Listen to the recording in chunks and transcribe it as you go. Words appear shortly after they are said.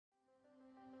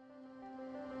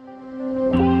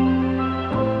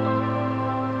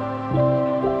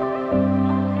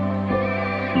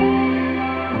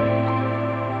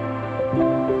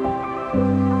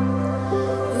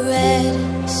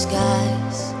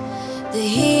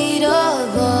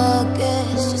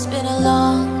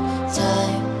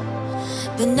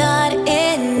but not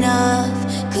enough.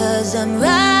 'Cause I'm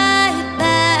right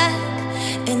back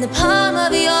in the palm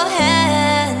of your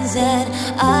hands, and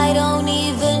I don't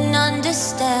even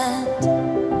understand.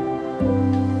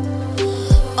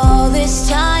 All this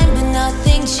time, but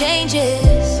nothing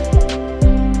changes.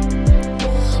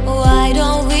 Why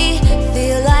don't we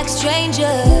feel like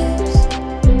strangers?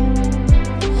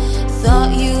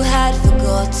 Thought you had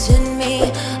forgotten me.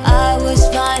 I was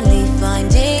finally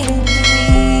finding peace.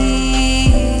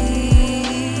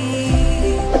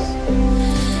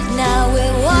 Now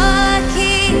we're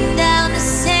walking down the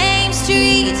same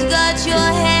street. Got your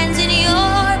hands in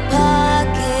your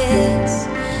pockets,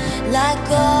 like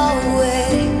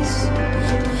always,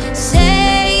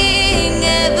 saying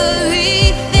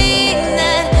everything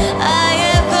that I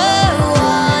ever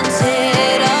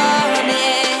wanted,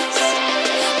 honest.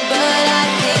 But I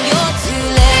think you're too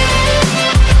late.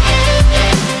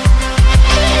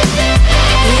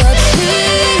 You're too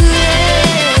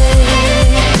late.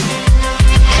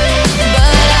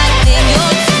 But I think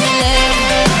you're too late.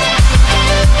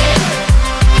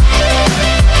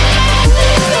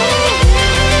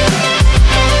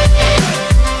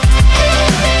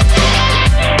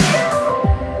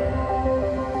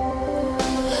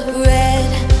 Red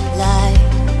light,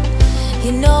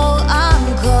 you know I'm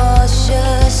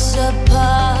cautious.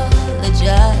 Apologize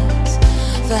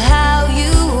for how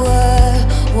you were.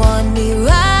 Want me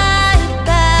right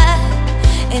back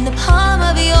in the palm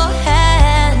of your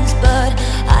hands, but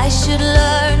I should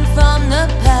learn from the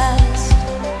past.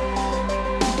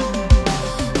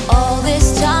 All this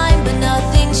time, but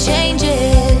nothing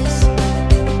changes.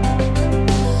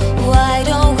 Why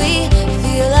don't we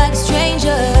feel like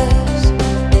strangers?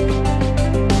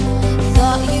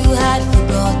 Thought you had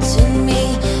forgotten me.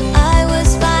 I was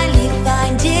finally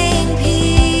finding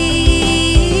peace.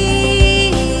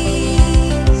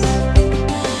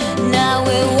 Now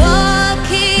we're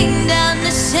walking down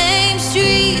the same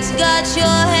streets. Got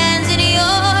your hands in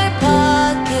your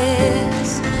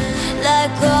pockets,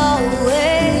 like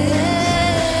always,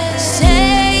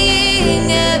 saying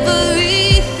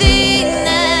everything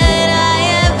that I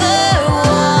ever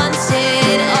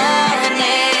wanted,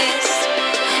 honest.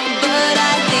 But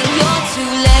I think you're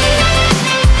too late.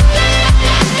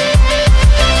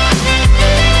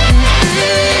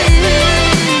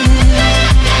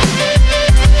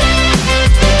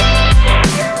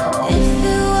 If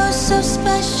it was so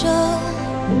special,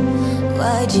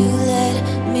 why'd you let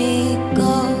me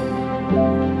go?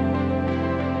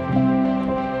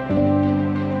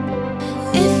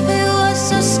 If it was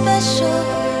so special,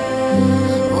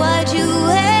 why'd you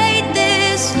wait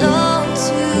this long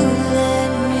to let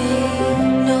me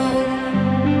know?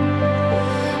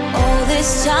 All this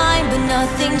time, but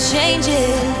nothing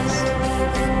changes.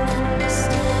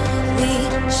 We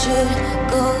should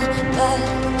go back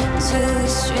to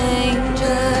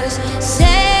strangers,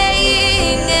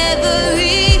 saying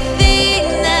everything